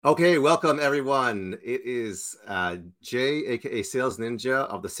Okay, welcome everyone. It is Jay, aka Sales Ninja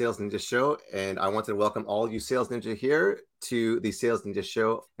of the Sales Ninja Show, and I want to welcome all you Sales Ninja here to the Sales Ninja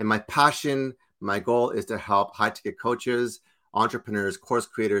Show. And my passion, my goal is to help high-ticket coaches, entrepreneurs, course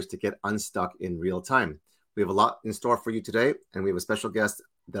creators to get unstuck in real time. We have a lot in store for you today, and we have a special guest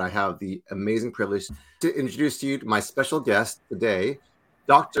that I have the amazing privilege to introduce to you to my special guest today,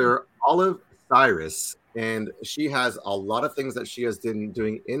 Dr. Olive Cyrus, and she has a lot of things that she has been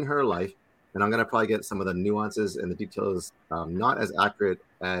doing in her life. And I'm going to probably get some of the nuances and the details not as accurate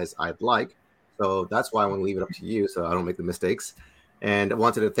as I'd like. So that's why I want to leave it up to you so I don't make the mistakes. And I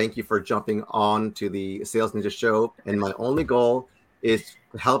wanted to thank you for jumping on to the Sales Ninja Show. And my only goal is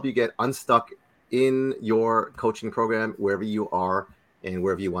to help you get unstuck in your coaching program, wherever you are and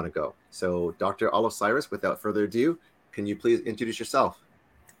wherever you want to go. So, Dr. Olive Cyrus, without further ado, can you please introduce yourself?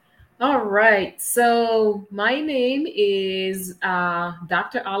 All right. So my name is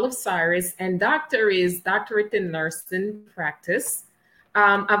Dr. Olive Cyrus, and doctor is doctorate in nursing practice.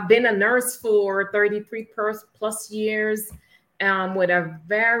 I've been a nurse for 33 plus years with a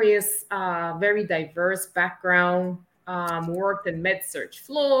very diverse background. Worked in med surg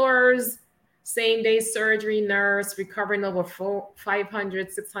floors, same day surgery nurse, recovering over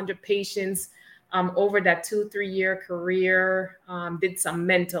 500, 600 patients over that 2-3 year career. Did some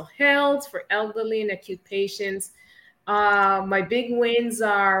mental health for elderly and acute patients. My big wins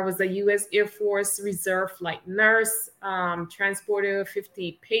was a U.S. Air Force Reserve flight nurse, transported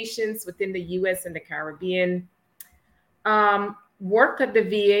 50 patients within the U.S. and the Caribbean. Worked at the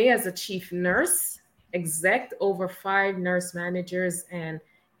VA as a chief nurse, exec over 5 nurse managers and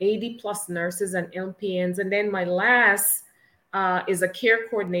 80 plus nurses and LPNs. And then my last is a care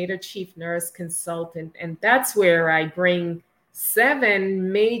coordinator, chief nurse consultant. And that's where I bring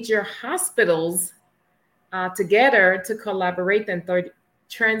 7 major hospitals together to collaborate and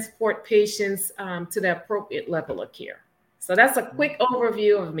transport patients to the appropriate level of care. So that's a quick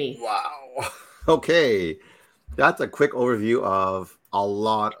overview of me. Wow. Okay. That's a quick overview of a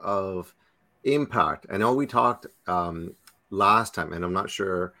lot of impact. I know we talked last time, and I'm not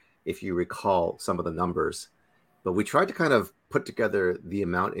sure if you recall some of the numbers, but we tried to kind of put together the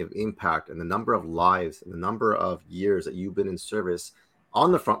amount of impact and the number of lives and the number of years that you've been in service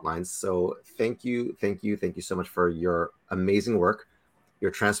on the front lines. So thank you, thank you, thank you so much for your amazing work,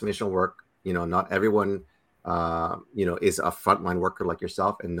 your transformational work. Not everyone, is a frontline worker like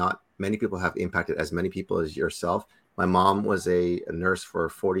yourself, and not many people have impacted as many people as yourself. My mom was a nurse for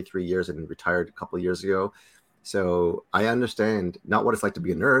 43 years and retired a couple of years ago. So I understand not what it's like to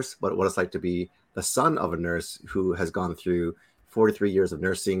be a nurse, but what it's like to be the son of a nurse who has gone through 43 years of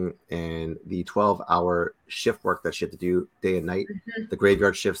nursing and the 12-hour shift work that she had to do day and night, the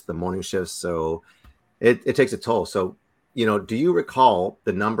graveyard shifts, the morning shifts. So it takes a toll. So, do you recall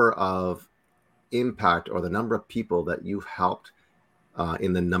the number of impact or the number of people that you've helped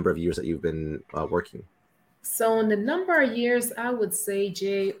in the number of years that you've been working? So, in the number of years, I would say,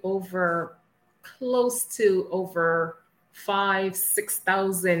 Jay, over close to over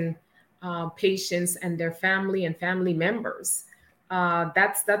 6,000 patients and their family and family members.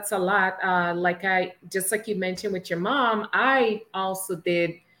 That's a lot. Like you mentioned with your mom, I also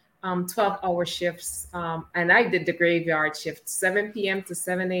did 12-hour shifts, and I did the graveyard shift, 7 p.m. to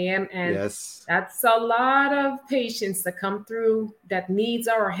 7 a.m. And Yes. that's a lot of patients that come through that needs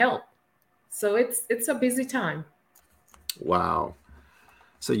our help. So it's a busy time. Wow.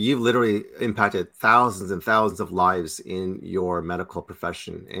 So you've literally impacted thousands and thousands of lives in your medical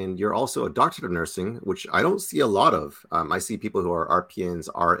profession. And you're also a doctor of nursing, which I don't see a lot of. I see people who are RPNs,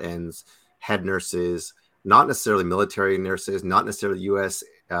 RNs, head nurses, not necessarily military nurses, not necessarily U.S.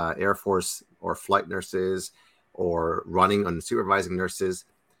 Air Force or flight nurses, or running and supervising nurses.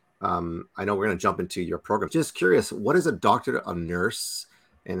 I know we're going to jump into your program. Just curious, what is a doctor of nurse,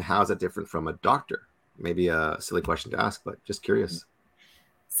 and how is that different from a doctor? Maybe a silly question to ask, but just curious.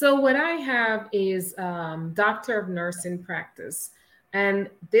 So what I have is doctor of nursing practice, and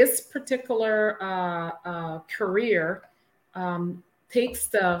this particular career takes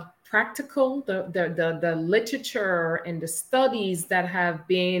the practical, the literature and the studies that have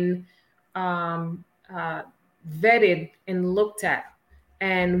been um, uh, vetted and looked at,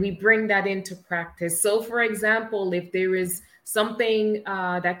 and we bring that into practice. So, for example, if there is something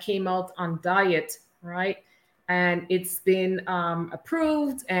that came out on diet, right? And it's been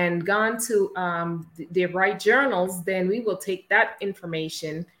approved and gone to the right journals, then we will take that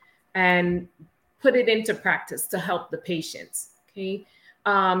information and put it into practice to help the patients. Okay.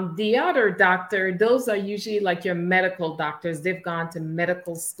 The other doctor, those are usually like your medical doctors. They've gone to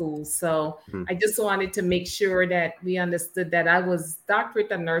medical school. So Mhm. I just wanted to make sure that we understood that I was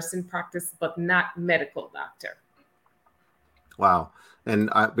doctorate of nursing practice, but not medical doctor. Wow.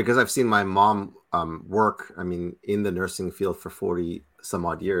 And because I've seen my mom work, I mean, in the nursing field for 40 some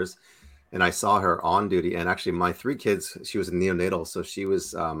odd years, and I saw her on duty. And actually, my three kids, she was a neonatal. So she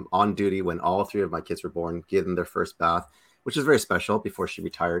was on duty when all three of my kids were born, gave them their first bath, which is very special before she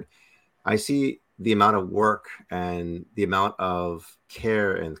retired. I see the amount of work and the amount of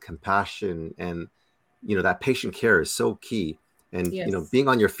care and compassion and, that patient care is so key. And, Yes. being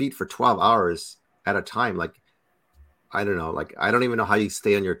on your feet for 12 hours at a time, like, I don't know, like I don't even know how you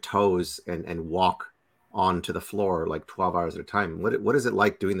stay on your toes and walk onto the floor like 12 hours at a time. What is it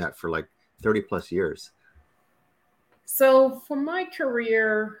like doing that for like 30 plus years? So for my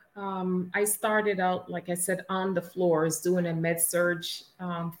career, I started out, like I said, on the floors, doing a med surge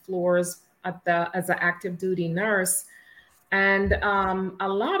floors as an active duty nurse. And a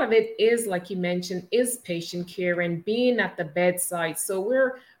lot of it is, like you mentioned, is patient care and being at the bedside. So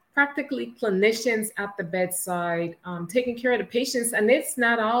we're practically clinicians at the bedside, taking care of the patients. And it's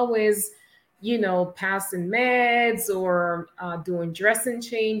not always, passing meds or doing dressing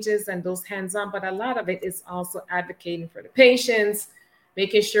changes and those hands on, but a lot of it is also advocating for the patients,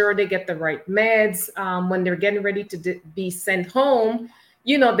 making sure they get the right meds when they're getting ready to be sent home.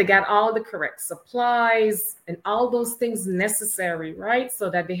 They got all the correct supplies and all those things necessary, right?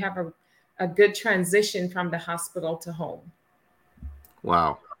 So that they have a good transition from the hospital to home.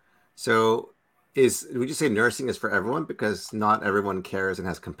 Wow. So would you say nursing is for everyone? Because not everyone cares and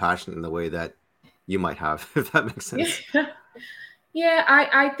has compassion in the way that you might have, if that makes Yeah. sense. Yeah,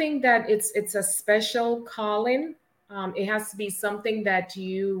 I think that it's a special calling. It has to be something that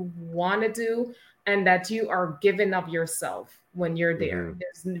you want to do and that you are giving of yourself when you're there. Hmm.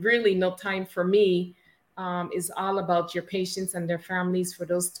 There's really no time for me. It's all about your patients and their families for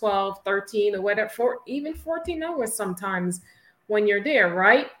those 12, 13, or whatever, even 14 hours sometimes when you're there,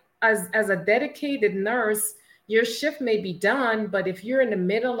 right? As a dedicated nurse, your shift may be done, but if you're in the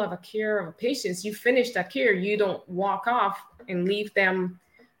middle of a care of a patient, you finish that care, you don't walk off and leave them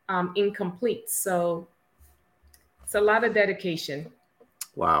incomplete. So it's a lot of dedication.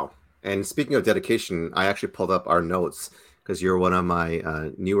 Wow. And speaking of dedication, I actually pulled up our notes because you're one of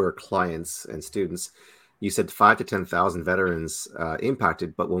my newer clients and students. You said 5 to 10,000 veterans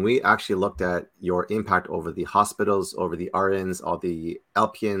impacted, but when we actually looked at your impact over the hospitals, over the RNs, all the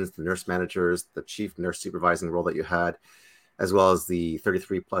LPNs, the nurse managers, the chief nurse supervising role that you had, as well as the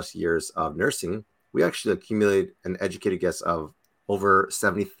 33 plus years of nursing, we actually accumulated an educated guess of over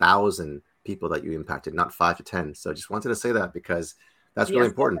 70,000 people that you impacted, not 5 to 10. So I just wanted to say that because that's really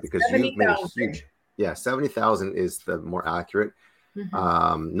Yes, important because you've made a 70,000. huge, yeah, 70,000 is the more accurate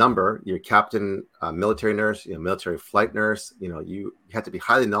Mhm. number. You're captain, military nurse, military flight nurse. You have to be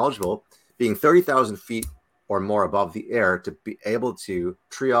highly knowledgeable, being 30,000 feet or more above the air to be able to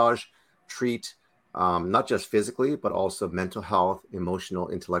triage, treat, not just physically, but also mental health, emotional,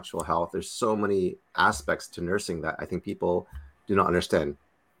 intellectual health. There's so many aspects to nursing that I think people do not understand.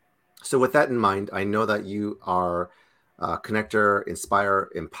 So, with that in mind, I know that you are a connector, inspire,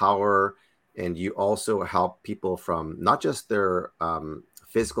 empower, and you also help people from not just their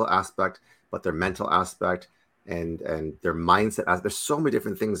physical aspect, but their mental aspect and their mindset. There's so many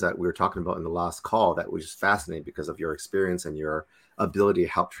different things that we were talking about in the last call that was just fascinating because of your experience and your ability to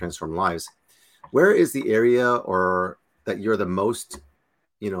help transform lives. Where is the area or that you're the most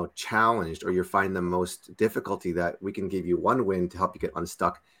challenged or you find the most difficulty that we can give you one win to help you get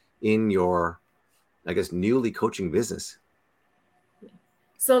unstuck in your, I guess, newly coaching business?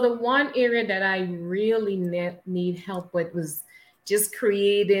 So the one area that I really need help with was just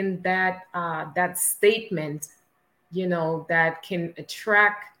creating that statement, that can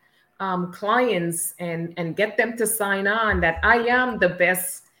attract clients and get them to sign on that I am the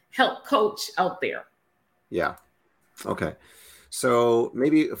best health coach out there. Yeah. Okay. So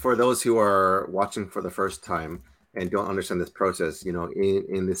maybe for those who are watching for the first time and don't understand this process, in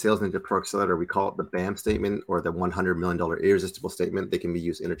the Sales Ninja Pro Accelerator, we call it the BAM statement or the $100 million irresistible statement. They can be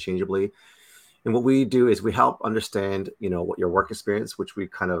used interchangeably. And what we do is we help understand, what your work experience, which we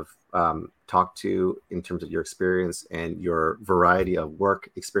kind of talk to in terms of your experience and your variety of work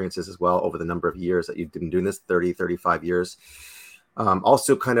experiences as well over the number of years that you've been doing this, 30, 35 years.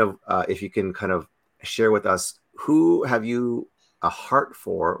 Also kind of, if you can kind of share with us, who have you a heart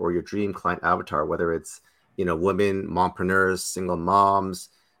for or your dream client avatar, whether it's, women, mompreneurs, single moms,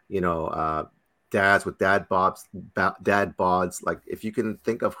 you know, uh, dads with dad bods. Like, if you can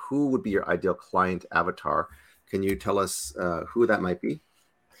think of who would be your ideal client avatar, can you tell us who that might be?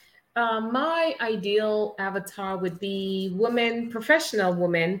 My ideal avatar would be women, professional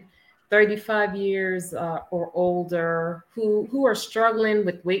women, 35 years or older, who are struggling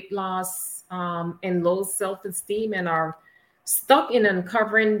with weight loss and low self-esteem and are stuck in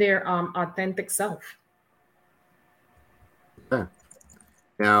uncovering their authentic self. Yeah.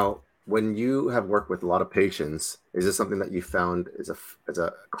 Now, when you have worked with a lot of patients, is this something that you found is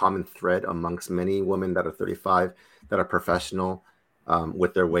a common thread amongst many women that are 35 that are professional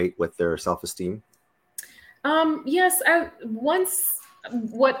with their weight, with their self-esteem? Yes, once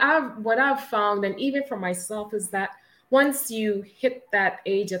what I've found, and even for myself, is that once you hit that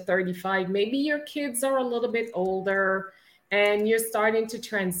age of 35, maybe your kids are a little bit older, and you're starting to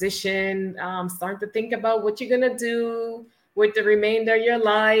transition, starting to think about what you're gonna do with the remainder of your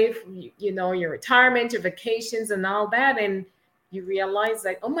life, your retirement, your vacations, and all that, and you realize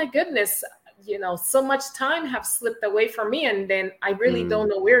like, oh my goodness, so much time have slipped away from me, and then I really don't Mm,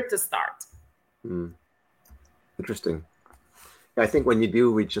 know where to start. mm, interesting. Yeah, I think when you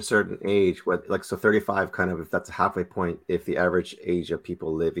do reach a certain age, what like so 35 kind of if that's a halfway point, if the average age of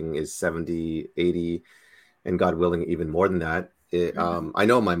people living is 70, 80, and God willing, even more than that. I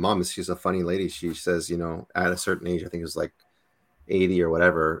know my mom she's a funny lady. She says, at a certain age, I think it was like 80 or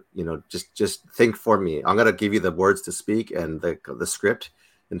whatever, just think for me. I'm gonna give you the words to speak and the script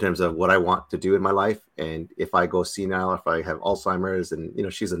in terms of what I want to do in my life. And if I go senile, if I have Alzheimer's,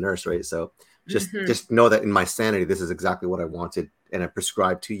 and she's a nurse, right? So Mhm. just know that in my sanity, this is exactly what I wanted, and I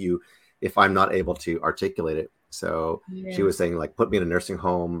prescribe to you if I'm not able to articulate it. So she was Yes. saying, like, put me in a nursing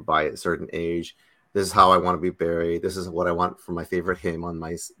home by a certain age. This is how I want to be buried. This is what I want for my favorite hymn on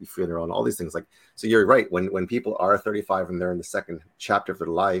my funeral, and all these things. Like, so you're right. When people are 35 and they're in the second chapter of their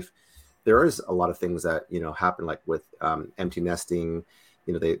life, there is a lot of things that happen, like with empty nesting.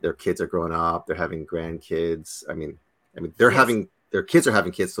 Their kids are growing up. They're having grandkids. I mean, Yes. their kids are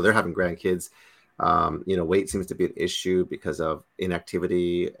having kids, so they're having grandkids. Weight seems to be an issue because of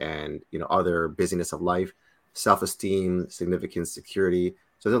inactivity and other busyness of life, self-esteem, significance, security.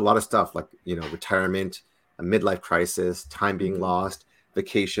 So there's a lot of stuff like retirement, a midlife crisis, time being Mhm. lost,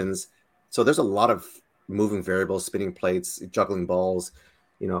 vacations. So there's a lot of moving variables, spinning plates, juggling balls.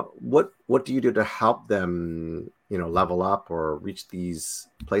 What do you do to help them level up or reach these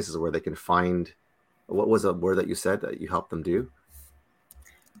places where they can find, what was a word that you said that you help them do?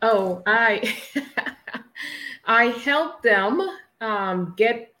 Oh, I I help them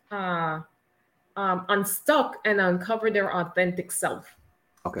get unstuck and uncover their authentic self.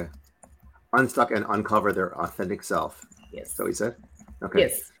 Okay. Unstuck and uncover their authentic self. Yes. So he said, okay.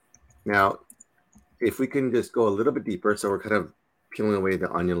 Yes. Now, if we can just go a little bit deeper, so we're kind of peeling away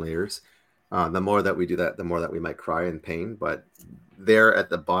the onion layers. The more that we do that, the more that we might cry in pain. But there at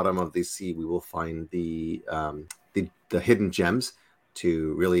the bottom of the sea, we will find the hidden gems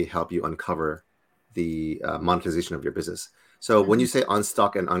to really help you uncover the monetization of your business. So when you Mhm. say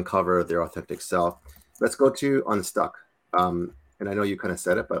unstuck and uncover their authentic self, let's go to unstuck. And I know you kind of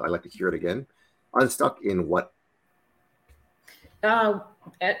said it, but I'd like to hear it again. Unstuck in what? Uh,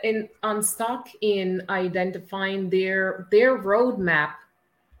 in unstuck in identifying their roadmap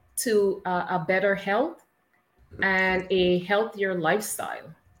to a better health and a healthier lifestyle.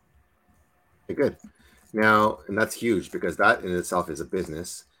 Okay, good. Now, and that's huge because that in itself is a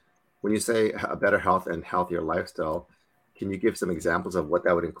business. When you say a better health and healthier lifestyle, can you give some examples of what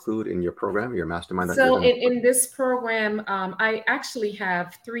that would include in your program, your mastermind that you're So going to? in this program, I actually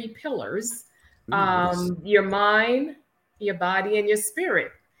have three pillars: Nice. your mind, your body, and your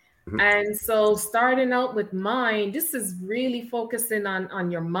spirit. Mhm. And so starting out with mind, this is really focusing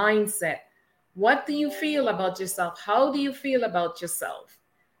on your mindset. What do you feel about yourself? How do you feel about yourself?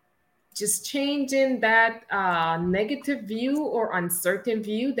 Just changing that negative view or uncertain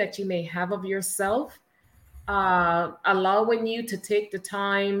view that you may have of yourself, allowing you to take the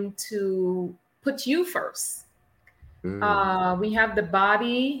time to put you first. Mm, We have the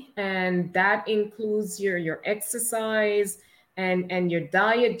body, and that includes your exercise and your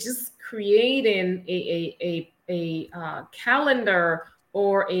diet. Just creating a calendar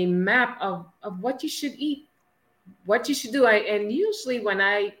or a map of what you should eat, what you should do. And usually when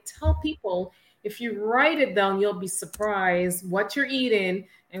I tell people, if you write it down, you'll be surprised what you're eating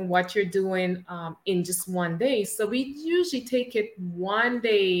and what you're doing in just one day. So we usually take it one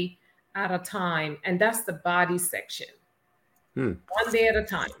day at a time, and that's the body section, mm, one day at a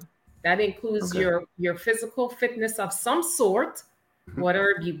time. That includes okay. your physical fitness of some sort, Mhm. whether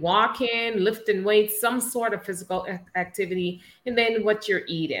it be walking, lifting weights, some sort of physical activity, and then what you're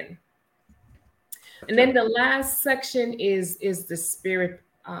eating. And then Gotcha. the last section is the spirit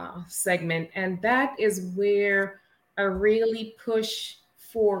segment, and that is where I really push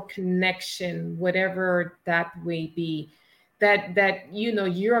for connection, whatever that may be. That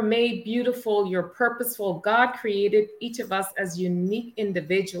you're made beautiful, you're purposeful. God created each of us as unique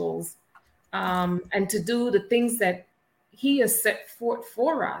individuals, and to do the things that He has set forth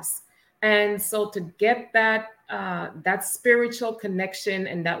for us. And so to get that spiritual connection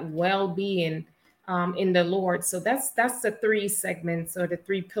and that well-being in the Lord. So that's the three segments or the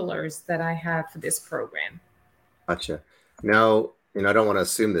three pillars that I have for this program. Gotcha. Now, I don't want to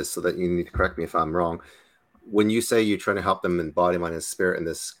assume this, so that you need to correct me if I'm wrong. When you say you're trying to help them in body, mind, and spirit in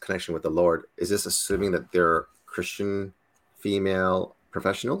this connection with the Lord, is this assuming that they're Christian female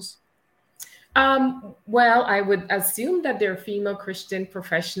professionals? Well, I would assume that they're female Christian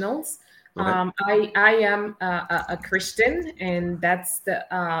professionals. Okay. I am a Christian, and that's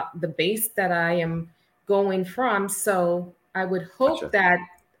the base that I am going from. So I would hope Gotcha.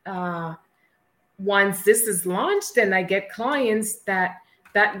 that once this is launched, and I get clients that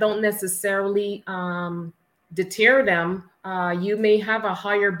don't necessarily deter them. You may have a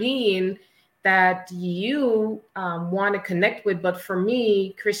higher being that you want to connect with, but for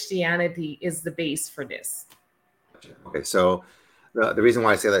me, Christianity is the base for this. Okay, so the reason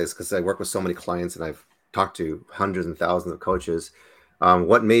why I say that is because I work with so many clients and I've talked to hundreds and thousands of coaches.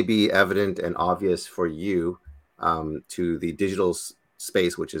 What may be evident and obvious for you to the digital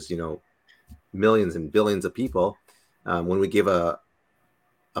space, which is millions and billions of people, when we give a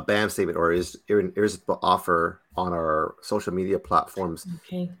BAM statement or irresistible offer on our social media platforms,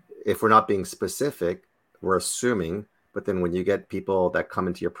 Okay. if we're not being specific, we're assuming. But then when you get people that come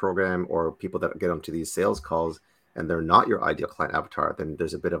into your program or people that get onto these sales calls and they're not your ideal client avatar, then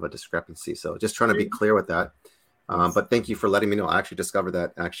there's a bit of a discrepancy. So just trying to be clear with that. Yes. But thank you for letting me know. I actually discovered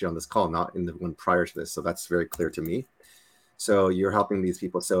that actually on this call, not in the one prior to this. So that's very clear to me. So you're helping these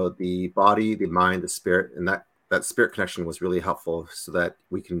people. So the body, the mind, the spirit, and that spirit connection was really helpful so that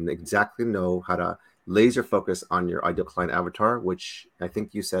we can exactly know how to laser focus on your ideal client avatar, which I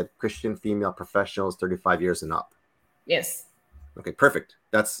think you said Christian female professionals, 35 years and up. Yes. Okay, perfect.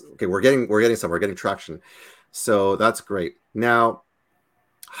 That's okay. We're getting somewhere. We're getting traction. So that's great. Now,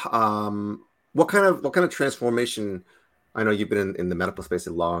 what kind of transformation? I know you've been in the medical space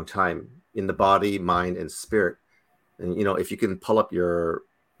a long time, in the body, mind, and spirit. And if you can pull up your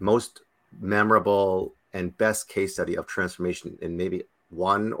most memorable and best case study of transformation in maybe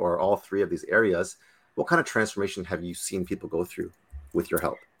one or all three of these areas, what kind of transformation have you seen people go through with your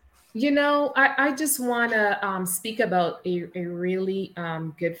help? I just want to speak about a really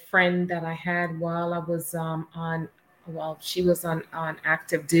good friend that I had while I was she was on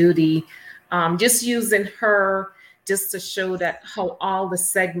active duty. Just using her just to show that how all the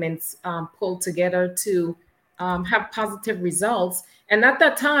segments pull together to have positive results. And at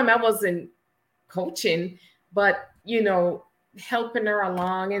that time, I wasn't coaching, but helping her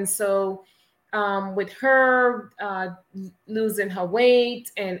along. And so with her losing her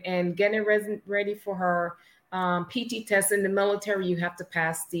weight and getting ready for her PT test in the military, you have to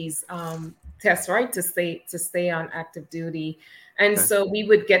pass these tests, right, to stay on active duty. And Okay. so we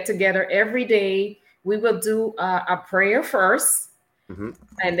would get together every day. We would do a prayer first, Mm-hmm.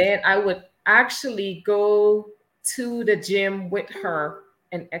 and then I would actually go to the gym with her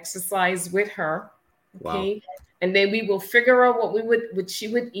and exercise with her. Okay. Wow. And then we will figure out what she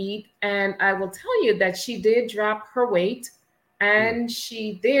would eat. And I will tell you that she did drop her weight and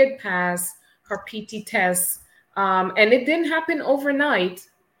she did pass her PT test. And it didn't happen overnight,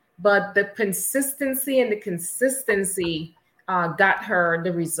 but the consistency got her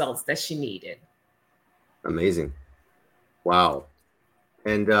the results that she needed. Amazing. Wow.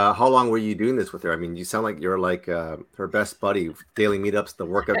 And how long were you doing this with her? I mean, you sound like you're like her best buddy, daily meetups, the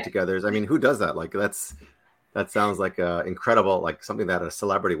workout togethers. I mean, who does that? Like that sounds like incredible, like something that a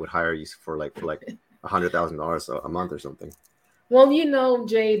celebrity would hire you for like $100,000 a month or something. Well,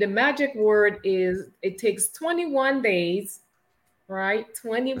 Jay, the magic word is it takes 21 days, right?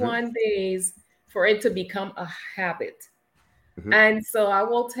 21 Mm-hmm. days for it to become a habit. Mm-hmm. And so I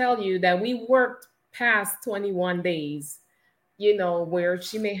will tell you that we worked past 21 days, where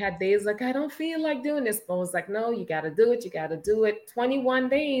she may have days like, I don't feel like doing this. But I was like, no, you got to do it. You got to do it. 21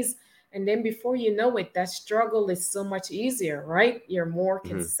 days. And then before you know it, that struggle is so much easier, right? You're more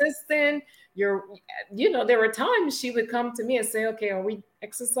consistent. There were times she would come to me and say, okay, are we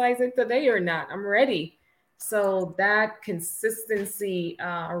exercising today or not? I'm ready. So that consistency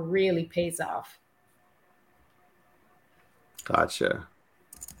really pays off. Gotcha.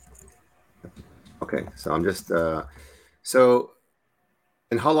 Okay, so I'm just so,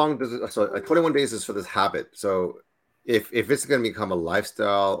 and how long does it? So 21 days is for this habit. So if it's going to become a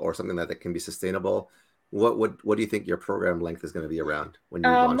lifestyle or something that can be sustainable, what do you think your program length is going to be around when you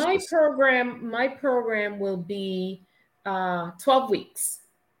launch My this? program will be 12 weeks.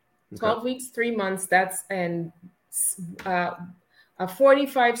 Okay. 12 weeks, 3 months. That's and uh, a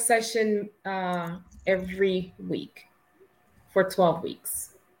 45 session every week for 12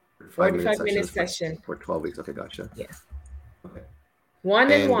 weeks. 5 minute 45-minute sessions session. for 12 weeks. Okay, gotcha. Yeah. Okay. And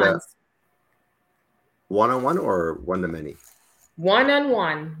One-on-ones. one-on-one or one-to-many?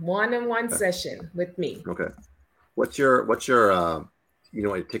 One-on-one Okay. session with me. Okay. What's your you know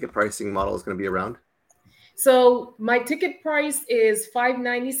what your ticket pricing model is going to be around? So my ticket price is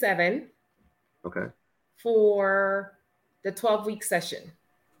 $597 Okay. for the 12-week session.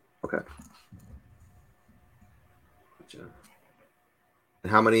 Okay. Gotcha.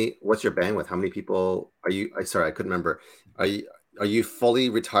 And how many? What's your bandwidth? How many people are you? Sorry, I couldn't remember. Are you fully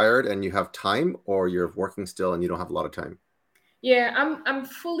retired and you have time, or you're working still and you don't have a lot of time? Yeah, I'm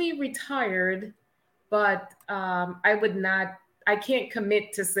fully retired, but I can't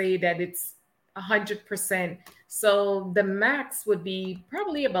commit to say that it's 100%. So the max would be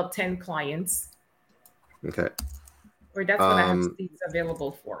probably about 10 clients, Okay. or that's what I have Um, seats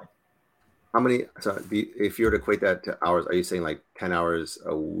available for. how many? So, if you were to equate that to hours, are you saying like 10 hours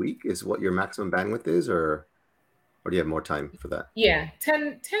a week is what your maximum bandwidth is, or do you have more time for that? Yeah,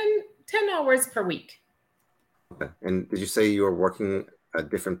 10 hours per week. Okay. And did you say you were working at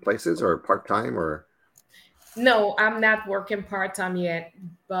different places or part time or? No, I'm not working part-time yet, Okay.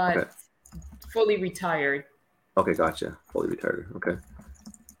 but fully retired. Okay, gotcha. Fully retired. Okay.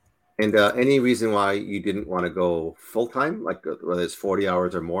 And any reason why you didn't want to go full time, like whether it's 40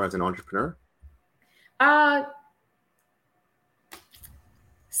 hours or more as an entrepreneur? Uh,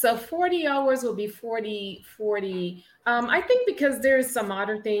 so 40 hours will be 40. I think because there's some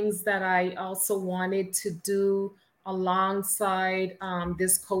other things that I also wanted to do alongside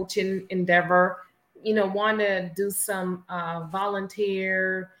this coaching endeavor. Want to do some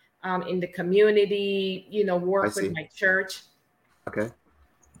volunteer in the community, I work with see. my church. Okay.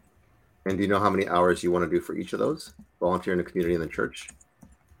 And do you know how many hours you want to do for each of those? Volunteer in the community and the church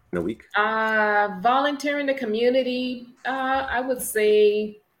in a week? Volunteer in the community, I would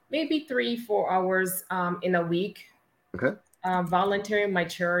say maybe 3-4 hours in a week. Okay. Volunteer in my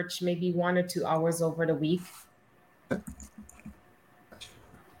church, maybe 1 or 2 hours over the week.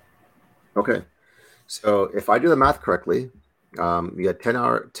 Okay. So if I do the math correctly, you got 10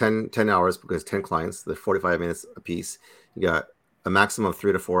 hours because 10 clients, the 45 minutes a piece. You got a maximum of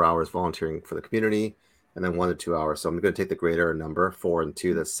 3 to 4 hours volunteering for the community, and then 1 to 2 hours. So I'm going to take the greater number, 4 and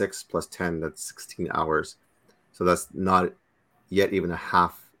 2, that's 6 plus 10, that's 16 hours. So that's not yet even a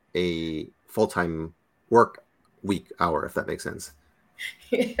half a full-time work week hour, if that makes sense.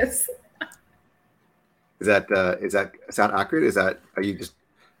 Yes. Is that sound accurate? Are you just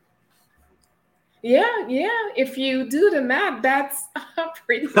Yeah, yeah. If you do the math, that's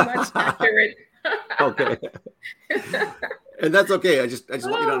pretty much accurate. okay? And that's okay. I just want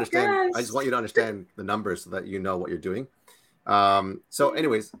you to Oh understand. I just gosh. want you to understand the numbers so that you know what you're doing. So,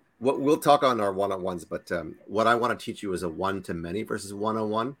 anyways, what we'll talk on our one-on-ones, but what I want to teach you is a one-to-many versus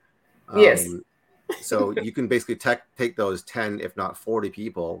one-on-one. Yes. So you can basically take those 10, if not 40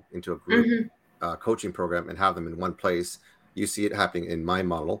 people into a group Hmm. coaching program and have them in one place. You see it happening in my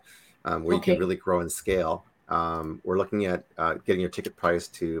model, where you can Okay. really grow and scale. We're looking at getting your ticket price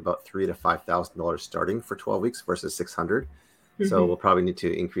to about $3,000 to $5,000 starting for 12 weeks versus 600. So Hmm. we'll probably need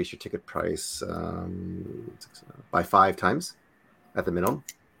to increase your ticket price by 5 times at the minimum.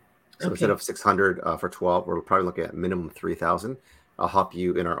 So instead Okay. of 600 for 12, we're probably looking at minimum 3,000. I'll help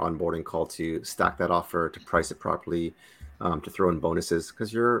you in our onboarding call to stack that offer, to price it properly, to throw in bonuses,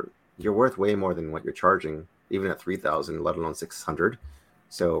 because you're worth way more than what you're charging, even at 3,000, let alone 600.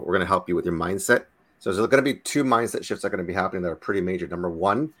 So we're going to help you with your mindset. So there's going to be two mindset shifts that are going to be happening that are pretty major. Number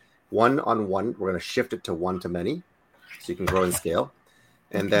one-on-one, we're going to shift it to one-to-many, so you can grow and scale.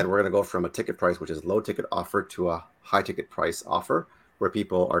 And Okay. then we're going to go from a ticket price, which is low ticket offer, to a high ticket price offer, where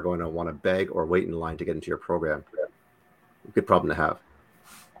people are going to want to beg or wait in line to get into your program. Good problem to have.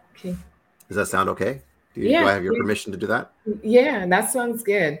 Okay. Does that sound okay? Do I Yeah. have your Yeah. permission to do that? Yeah. That sounds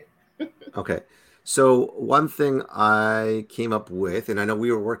good. Okay. So one thing I came up with, and I know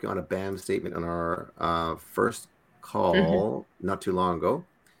we were working on a BAM statement on our first Hmm. call not too long ago.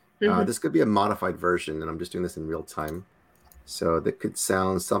 Hmm. This could be a modified version, and I'm just doing this in real time. So that could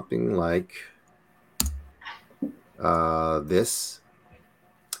sound something like this.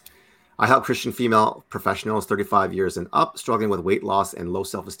 I help Christian female professionals 35 years and up struggling with weight loss and low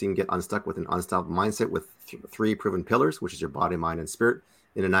self-esteem get unstuck with an unstoppable mindset with three proven pillars, which is your body, mind, and spirit,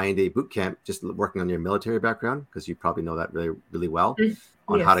 in a 9-day boot camp, just working on your military background, because you probably know that really, really well, Mm.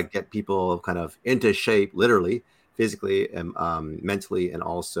 on how to Yes. get people kind of into shape, literally, physically, and mentally, and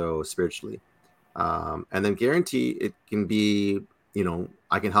also spiritually. And then guarantee it can be,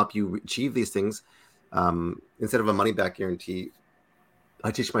 I can help you achieve these things. Instead of a money back guarantee,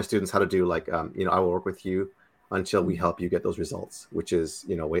 I teach my students how to do like, I will work with you until we help you get those results, which is,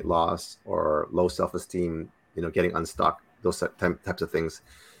 weight loss or low self-esteem, getting unstuck, those types of things.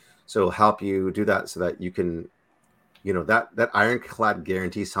 So help you do that so that you can, that ironclad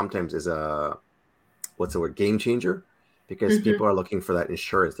guarantee sometimes is a, what's the word, game changer, because Mm-hmm. people are looking for that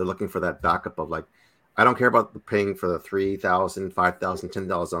insurance. They're looking for that backup of like, I don't care about paying for the 3,000, 5,000,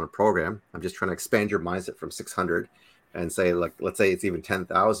 $10 on a program. I'm just trying to expand your mindset from 600 and say, like, let's say it's even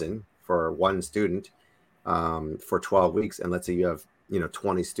 10,000 for one student, for 12 weeks. And let's say you have,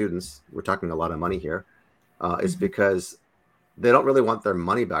 20 students. We're talking a lot of money here. It's Mm-hmm. because they don't really want their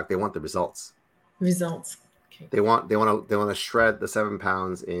money back. They want the results. Results. Okay. They want to shred the 7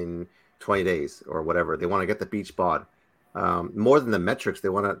 pounds in 20 days or whatever. They want to get the beach bod. More than the metrics, they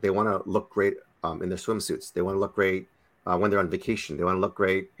want to look great in their swimsuits. They want to look great when they're on vacation. They want to look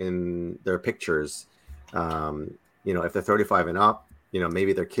great in their pictures. If they're 35 and up,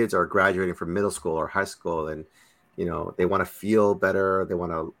 maybe their kids are graduating from middle school or high school, and they want to feel better. They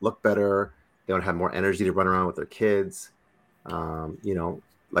want to look better. They want to have more energy to run around with their kids.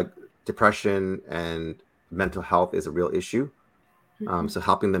 Like depression and mental health is a real issue. Mm-hmm. So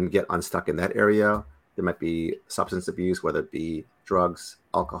helping them get unstuck in that area. There might be substance abuse, whether it be drugs,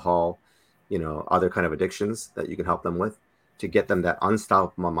 alcohol, other kind of addictions that you can help them with, to get them that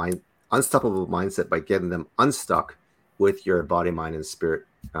unstoppable mindset by getting them unstuck with your body, mind, and spirit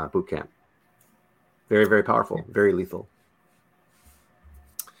boot camp. Very, very powerful, very lethal.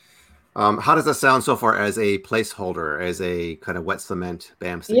 How does that sound so far as a placeholder, as a kind of wet cement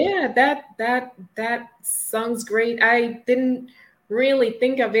BAM statement? Yeah, that sounds great. I didn't really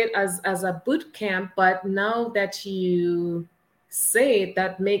think of it as a boot camp, but now that you say it,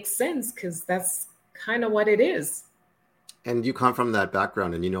 that makes sense because that's kind of what it is. And you come from that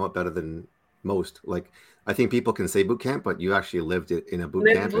background and you know it better than most. Like, I think people can say boot camp, but you actually lived it in a boot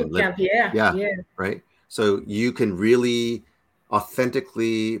Live camp and boot lived. camp, yeah, Yeah. yeah. Right. So you can really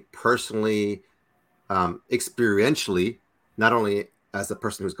authentically, personally, experientially, not only as the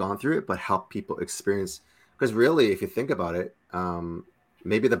person who's gone through it, but help people experience. Because really, if you think about it,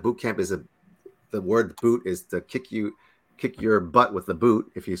 maybe the boot camp is the word boot is to kick your butt with the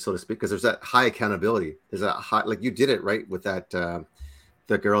boot, if you so to speak, because there's that high accountability. There's that high, like you did it right with that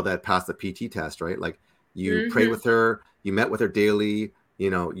the girl that passed the PT test, right? Like you prayed Mm-hmm. with her, you met with her daily,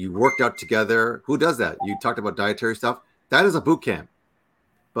 you worked out together. Who does that? You talked about dietary stuff. That is a boot camp.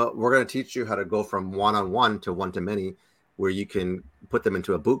 But we're going to teach you how to go from one-on-one to one-to-many, where you can put them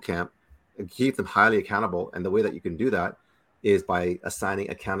into a boot camp and keep them highly accountable. And the way that you can do that is by assigning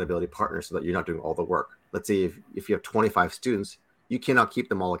accountability partners so that you're not doing all the work. Let's say if you have 25 students, you cannot keep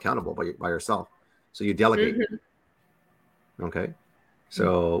them all accountable by yourself. So you delegate. Mm-hmm. Okay.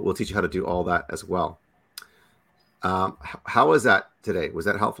 So we'll teach you how to do all that as well. How was that today? Was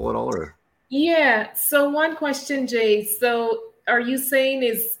that helpful at all, or? Yeah. So one question, Jay. So are you saying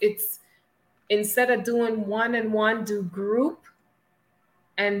is it's instead of doing one and one, do group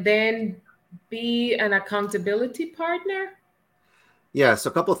and then be an accountability partner? Yeah, so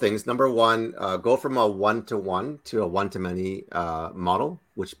a couple of things. Number one, go from a one-to-one to a one-to-many model,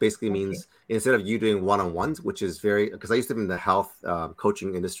 which basically Okay. means instead of you doing one-on-ones, which is very, because I used to be in the health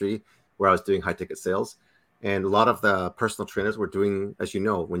coaching industry where I was doing high-ticket sales. And a lot of the personal trainers were doing, as you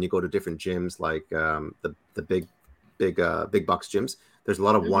know, when you go to different gyms, like the big box gyms, there's a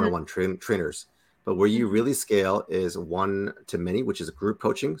lot of Mm-hmm. one-on-one trainers. But where you Mm-hmm. really scale is one-to-many, which is group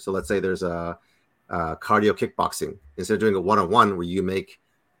coaching. So let's say there's a cardio kickboxing. Instead of doing a one-on-one where you make,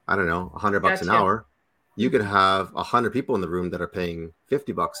 I don't know, $100 an Gotcha. hour, you could have 100 people in the room that are paying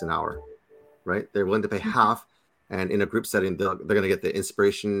 $50 an hour, right? They're willing to pay Mm-hmm. half. And in a group setting, they're going to get the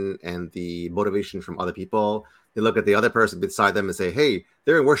inspiration and the motivation from other people. They look at the other person beside them and say, hey,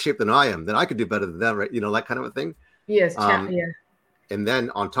 they're in worse shape than I am. Then I could do better than them, right? That kind of a thing. Yes, chat. Um, Yeah. and then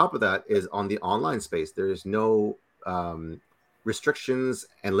on top of that is on the online space, there is no restrictions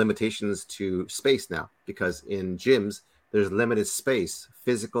and limitations to space now, because in gyms there's limited space,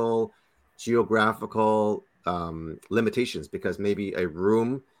 physical, geographical limitations, because maybe a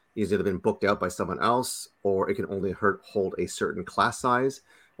room is either been booked out by someone else, or it can only hold a certain class size,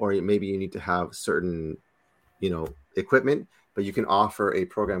 or maybe you need to have certain equipment. But you can offer a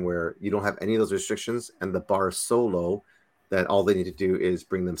program where you don't have any of those restrictions, and the bar is so low that all they need to do is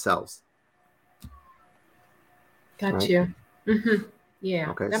bring themselves, Got right? you. Mm-hmm.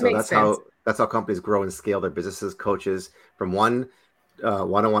 Yeah, Okay, that so makes sense. that's how companies grow and scale their businesses. Coaches from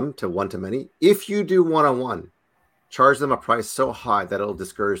one-on-one to one-to-many. If you do one-on-one, charge them a price so high that it'll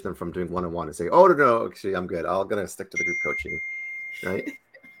discourage them from doing one-on-one and say, "Oh no, actually, I'm good. I'm gonna stick to the group coaching." Right?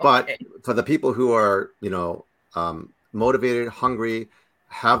 But Okay. for the people who are, motivated, hungry,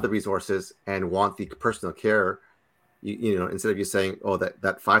 have the resources, and want the personal care, instead of you saying, "Oh,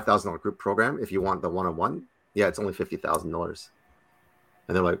 that $5,000 group program," if you want the one-on-one, yeah, it's only $50,000.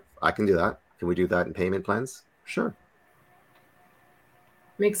 And they're like, I can do that. Can we do that in payment plans? Sure.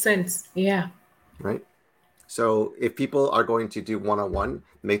 Makes sense. Yeah. Right. So if people are going to do one-on-one,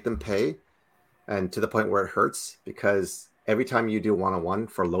 make them pay, and to the point where it hurts, because every time you do one-on-one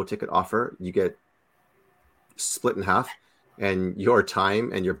for a low ticket offer, you get split in half, and your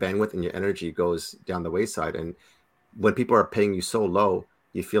time and your bandwidth and your energy goes down the wayside. And when people are paying you so low,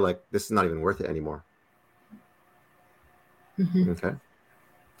 you feel like this is not even worth it anymore. Mm-hmm. Okay.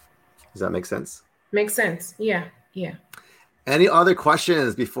 Does that make sense? Makes sense. Yeah. Yeah. Any other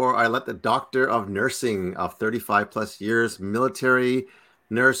questions before I let the doctor of nursing of 35 plus years, military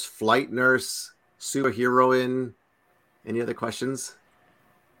nurse, flight nurse, superhero in? Any other questions?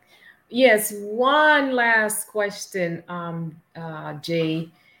 Yes. One last question, Jay.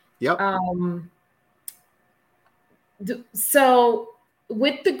 Yep. Um, so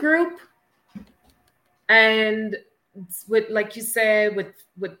with the group and with, like you said, with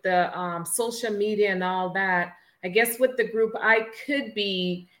the social media and all that, I guess with the group, I could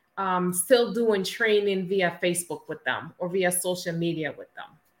be still doing training via Facebook with them or via social media with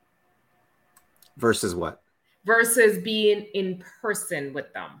them Versus what? versus being in person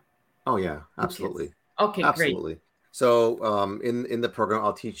with them. Oh yeah, Because absolutely. okay, great. Absolutely. So in the program,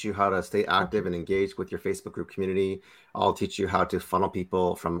 I'll teach you how to stay Okay. active and engaged with your Facebook group community. I'll teach you how to funnel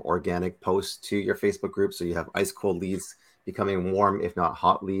people from organic posts to your Facebook group, so you have ice cold leads becoming warm, if not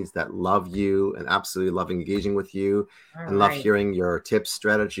hot leads that love you and absolutely love engaging with you All and love right. hearing your tips,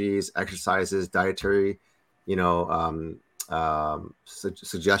 strategies, exercises, dietary,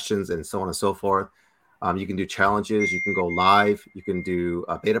 suggestions, and so on and so forth. You can do challenges. You can go live. You can do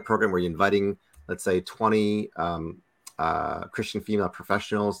a beta program where you're inviting, let's say, 20 Christian female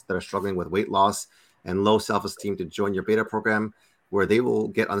professionals that are struggling with weight loss and low self-esteem to join your beta program, where they will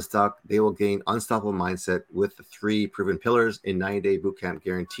get unstuck. They will gain unstoppable mindset with the 3 proven pillars in 90-day bootcamp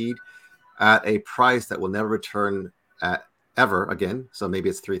guaranteed at a price that will never return at ever again. So maybe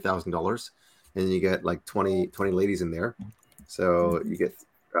it's $3,000, and you get like 20 ladies in there. So you get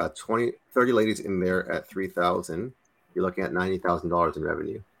 30 ladies in there at 3,000. You're looking at $90,000 in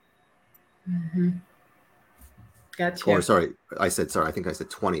revenue. Mm-hmm. Or Gotcha. sorry, I think I said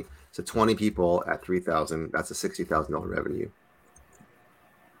 20. So 20 people at 3,000, that's a $60,000 revenue.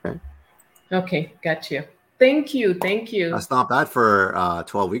 Okay. Okay, gotcha. Thank you. Thank you. That's not bad for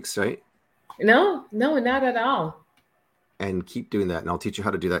 12 weeks, right? No, no, not at all. And keep doing that. And I'll teach you how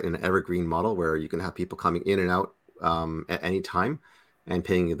to do that in an evergreen model where you can have people coming in and out at any time and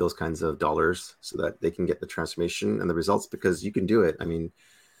paying you those kinds of dollars so that they can get the transformation and the results, because you can do it. I mean,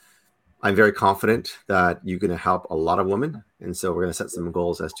 I'm very confident that you're going to help a lot of women. And so we're going to set some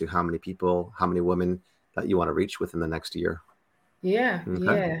goals as to how many people, how many women that you want to reach within the next year. Yeah, Okay.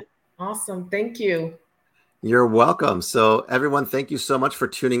 yeah. Awesome. Thank you. You're welcome. So, everyone, thank you so much for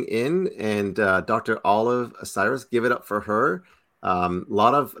tuning in. And Dr. Olive Cyrus, give it up for her. A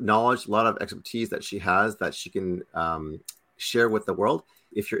lot of knowledge, a lot of expertise that she has that she can share with the world.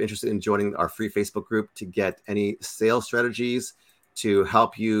 If you're interested in joining our free Facebook group to get any sales strategies to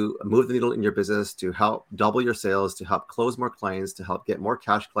help you move the needle in your business, to help double your sales, to help close more clients, to help get more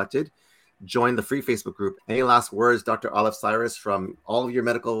cash collected, join the free Facebook group. Any last words, Dr. Olive Cyrus, from all of your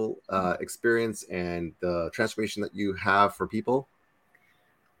medical experience and the transformation that you have for people?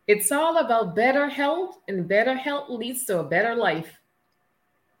 It's all about better health, and better health leads to a better life.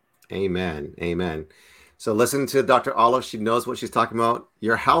 Amen. Amen. So listen to Dr. Olive. She knows what she's talking about.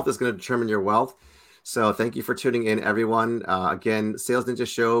 Your health is going to determine your wealth. So thank you for tuning in, everyone. Again, Sales Ninja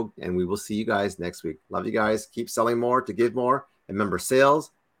Show, and we will see you guys next week. Love you guys. Keep selling more to give more. And remember,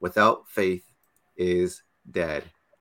 sales without faith is dead.